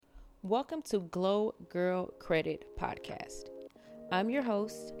Welcome to Glow Girl Credit Podcast. I'm your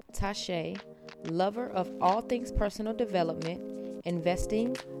host, Tashay, lover of all things personal development,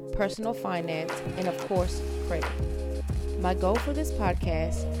 investing, personal finance, and of course, credit. My goal for this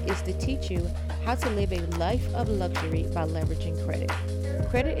podcast is to teach you how to live a life of luxury by leveraging credit.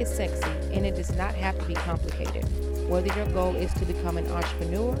 Credit is sexy and it does not have to be complicated. Whether your goal is to become an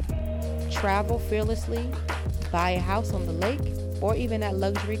entrepreneur, travel fearlessly, buy a house on the lake, or even that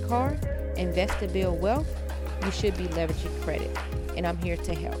luxury car, invest to build wealth, you should be leveraging credit. And I'm here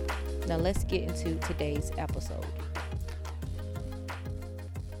to help. Now let's get into today's episode.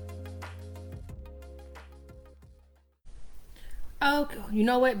 Oh, you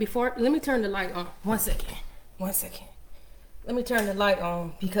know what? Let me turn the light on. One second. Let me turn the light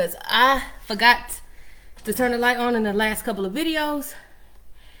on because I forgot to turn the light on in the last couple of videos.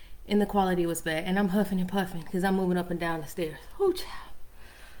 And the quality was bad. And I'm huffing and puffing because I'm moving up and down the stairs. Ooh, child.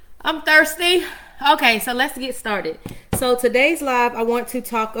 I'm thirsty. Okay, so let's get started. So today's live, I want to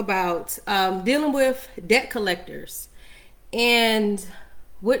talk about dealing with debt collectors and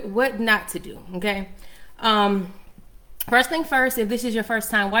what not to do, okay? First thing first, if this is your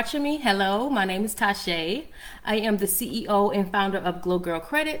first time watching me, hello, my name is Tashay. I am the CEO and founder of Glow Girl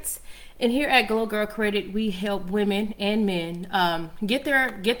Credits. And here at Glow Girl Credit, we help women and men get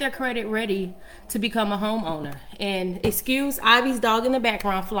their credit ready to become a homeowner. And excuse Ivy's dog in the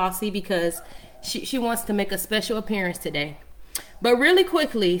background, Flossie, because she wants to make a special appearance today. But really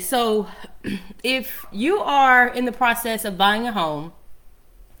quickly, so if you are in the process of buying a home,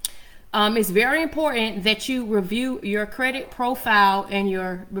 it's very important that you review your credit profile and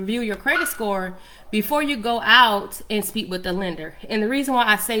review your credit score before you go out and speak with the lender. And the reason why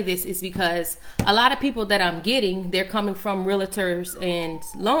I say this is because a lot of people that I'm getting, they're coming from realtors and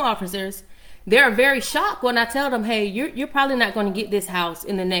loan officers. They're very shocked when I tell them, hey, you're probably not going to get this house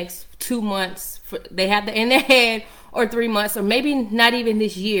in the next 2 months. They have that in their head, or 3 months, or maybe not even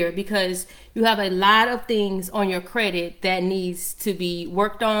this year, because you have a lot of things on your credit that needs to be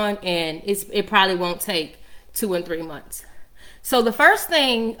worked on, and it probably won't take 2 and 3 months. So the first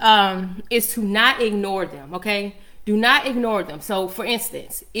thing is to not ignore them, okay? Do not ignore them. So for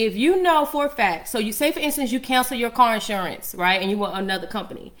instance, if you know for a fact, so you say for instance, you cancel your car insurance, right? And you want another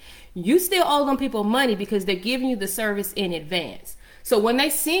company. You still owe them people money because they're giving you the service in advance. So when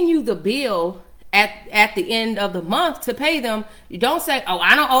they send you the bill at the end of the month to pay them, you don't say, oh,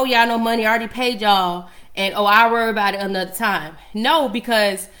 I don't owe y'all no money, I already paid y'all, and oh, I'll worry about it another time. No,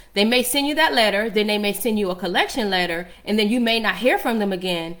 because they may send you that letter, then they may send you a collection letter, and then you may not hear from them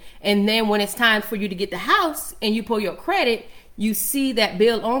again. And then when it's time for you to get the house and you pull your credit, you see that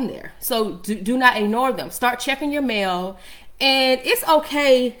bill on there. So do not ignore them. Start checking your mail, and it's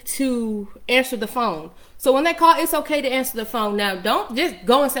okay to answer the phone. So when they call, it's okay to answer the phone. Now, don't just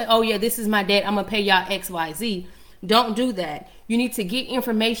go and say, oh, yeah, this is my debt, I'm going to pay y'all X, Y, Z. Don't do that. You need to get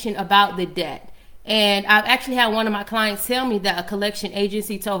information about the debt. And I've actually had one of my clients tell me that a collection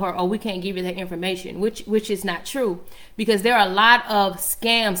agency told her, oh, we can't give you that information, which is not true, because there are a lot of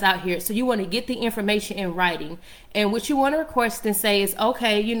scams out here. So you want to get the information in writing. And what you want to request and say is,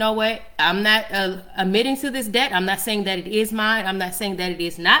 okay, you know what? I'm not admitting to this debt. I'm not saying that it is mine. I'm not saying that it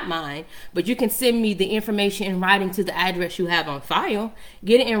is not mine. But you can send me the information in writing to the address you have on file.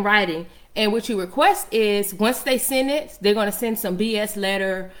 Get it in writing. And what you request is, once they send it, they're going to send some BS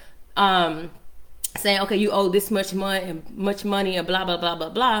letter saying, okay, you owe this much money and blah, blah, blah, blah,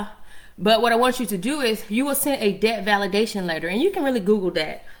 blah. But what I want you to do is you will send a debt validation letter. And you can really Google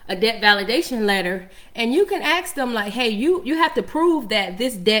that, a debt validation letter. And you can ask them like, hey, you have to prove that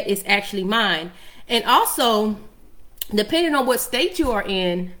this debt is actually mine. And also, depending on what state you are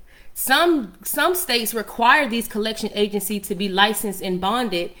in, some states require these collection agencies to be licensed and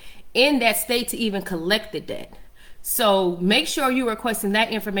bonded in that state to even collect the debt. So make sure you're requesting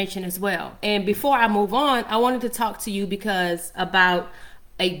that information as well. And before I move on, I wanted to talk to you about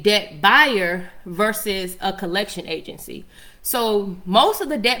a debt buyer versus a collection agency. So most of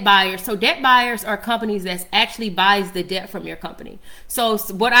the debt buyers are companies that actually buys the debt from your company. So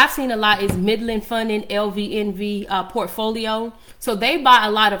what I've seen a lot is Midland Funding, LVNV Portfolio. So they buy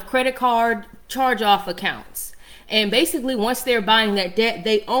a lot of credit card charge-off accounts. And basically once they're buying that debt,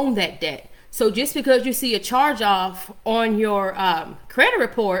 they own that debt. So just because you see a charge off on your credit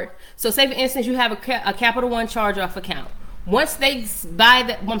report, so say for instance you have a Capital One charge off account. Once they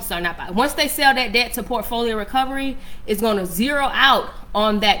once they sell that debt to Portfolio Recovery, it's going to zero out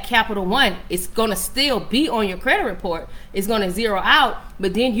on that Capital One. It's going to still be on your credit report. It's going to zero out,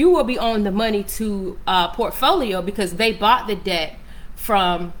 but then you will be owing the money to Portfolio because they bought the debt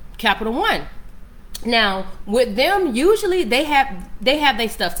from Capital One. Now, with them, usually they have their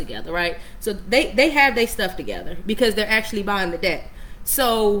stuff together, right? So they have their stuff together because they're actually buying the debt.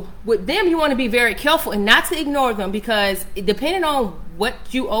 So with them, you want to be very careful and not to ignore them, because depending on what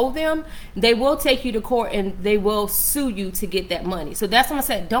you owe them, they will take you to court and they will sue you to get that money. So that's what I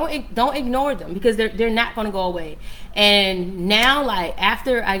said. Don't ignore them, because they're not going to go away. And now, like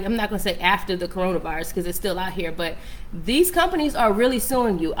after, I'm not going to say after the coronavirus because it's still out here, but these companies are really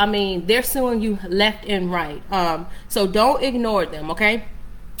suing you. I mean, they're suing you left and right. So don't ignore them, okay?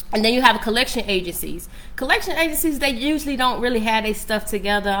 And then you have collection agencies. Collection agencies, they usually don't really have their stuff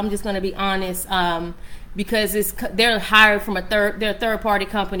together. I'm just going to be honest, because they're hired from they're a third party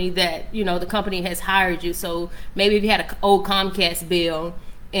company that, you know, the company has hired you. So maybe if you had an old Comcast bill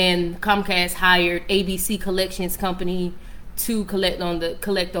and Comcast hired ABC Collections Company to collect on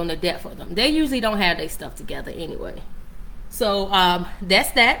the debt for them, they usually don't have their stuff together anyway. So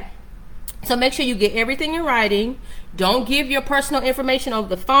that's that. So make sure you get everything in writing. Don't give your personal information over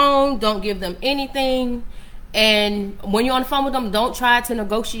the phone. Don't give them anything. And when you're on the phone with them, don't try to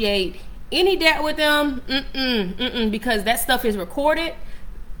negotiate any debt with them. Because that stuff is recorded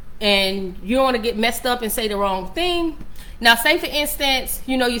and you don't want to get messed up and say the wrong thing. Now, say for instance,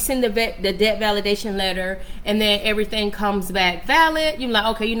 you know, you send the debt validation letter and then everything comes back valid. You're like,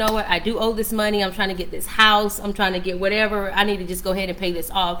 okay, you know what? I do owe this money. I'm trying to get this house. I'm trying to get whatever. I need to just go ahead and pay this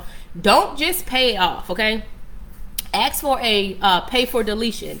off. Don't just pay it off, okay? Ask for a pay for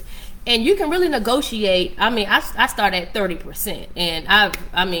deletion. And you can really negotiate. I mean, I start at 30%,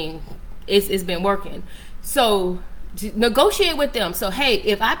 and it's been working. So negotiate with them. So, hey,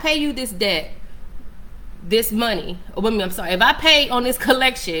 if I pay you this debt, this money, if I pay on this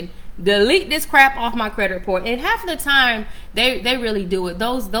collection, delete this crap off my credit report. And half of the time they really do it.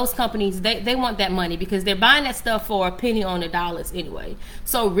 Those companies, they want that money because they're buying that stuff for a penny on the dollars anyway.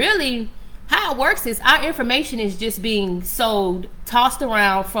 So really how it works is our information is just being sold, tossed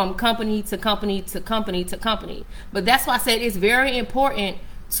around from company to company to company to company. But that's why I said it's very important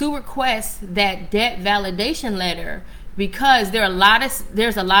to request that debt validation letter, because there's a lot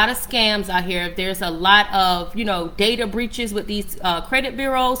of scams out here. There's a lot of, you know, data breaches with these credit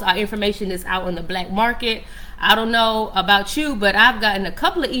bureaus. Our information is out in the black market. I don't know about you, but I've gotten a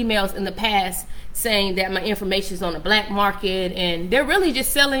couple of emails in the past saying that my information is on the black market, and they're really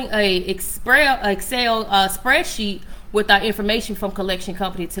just selling a Excel spreadsheet with our information from collection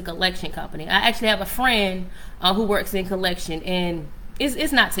company to collection company. I actually have a friend who works in collection, and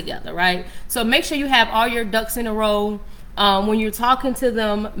it's not together, right? So make sure you have all your ducks in a row. When you're talking to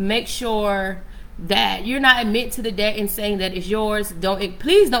them, make sure that you're not admitting to the debt and saying that it's yours.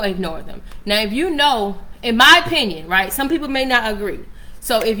 Please don't ignore them. Now, if you know, in my opinion, right, some people may not agree.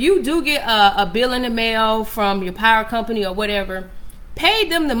 So if you do get a bill in the mail from your power company or whatever, pay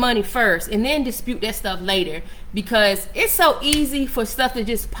them the money first and then dispute that stuff later, because it's so easy for stuff to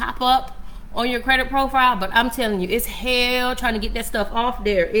just pop up on your credit profile. But I'm telling you, it's hell trying to get that stuff off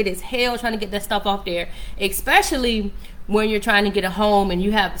there. It is hell trying to get that stuff off there, especially when you're trying to get a home and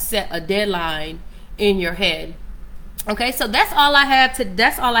you have set a deadline in your head. Okay, so that's all I have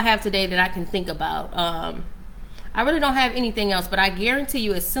today that I can think about. I really don't have anything else, but I guarantee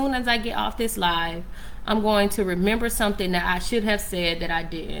you, as soon as I get off this live, I'm going to remember something that I should have said that I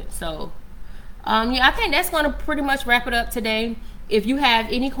didn't. So I think that's going to pretty much wrap it up today. If you have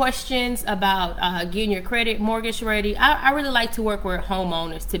any questions about getting your credit mortgage ready, I really like to work with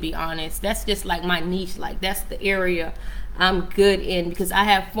homeowners, to be honest. That's just like my niche. Like, that's the area I'm good in, because I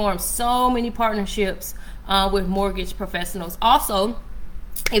have formed so many partnerships with mortgage professionals. Also,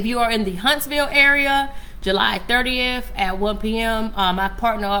 if you are in the Huntsville area, July 30th at 1 p.m. I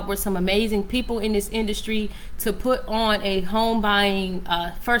partner up with some amazing people in this industry to put on a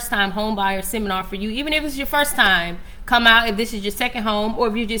first-time home buyer seminar for you. Even if it's your first time, come out. If this is your second home, or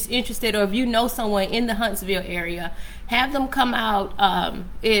if you're just interested, or if you know someone in the Huntsville area, have them come out.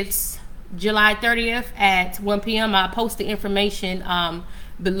 It's July 30th at 1 p.m. I'll post the information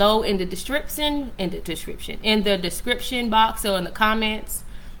below in the description box or in the comments.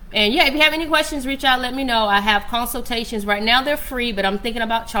 And yeah, if you have any questions, reach out, let me know. I have consultations right now. They're free, but I'm thinking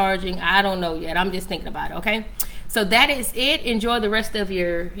about charging. I don't know yet. I'm just thinking about it. Okay. So that is it. Enjoy the rest of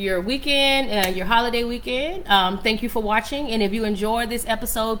your weekend, your holiday weekend. Thank you for watching. And if you enjoyed this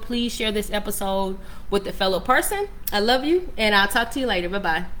episode, please share this episode with a fellow person. I love you, and I'll talk to you later.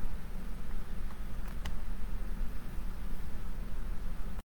 Bye-bye.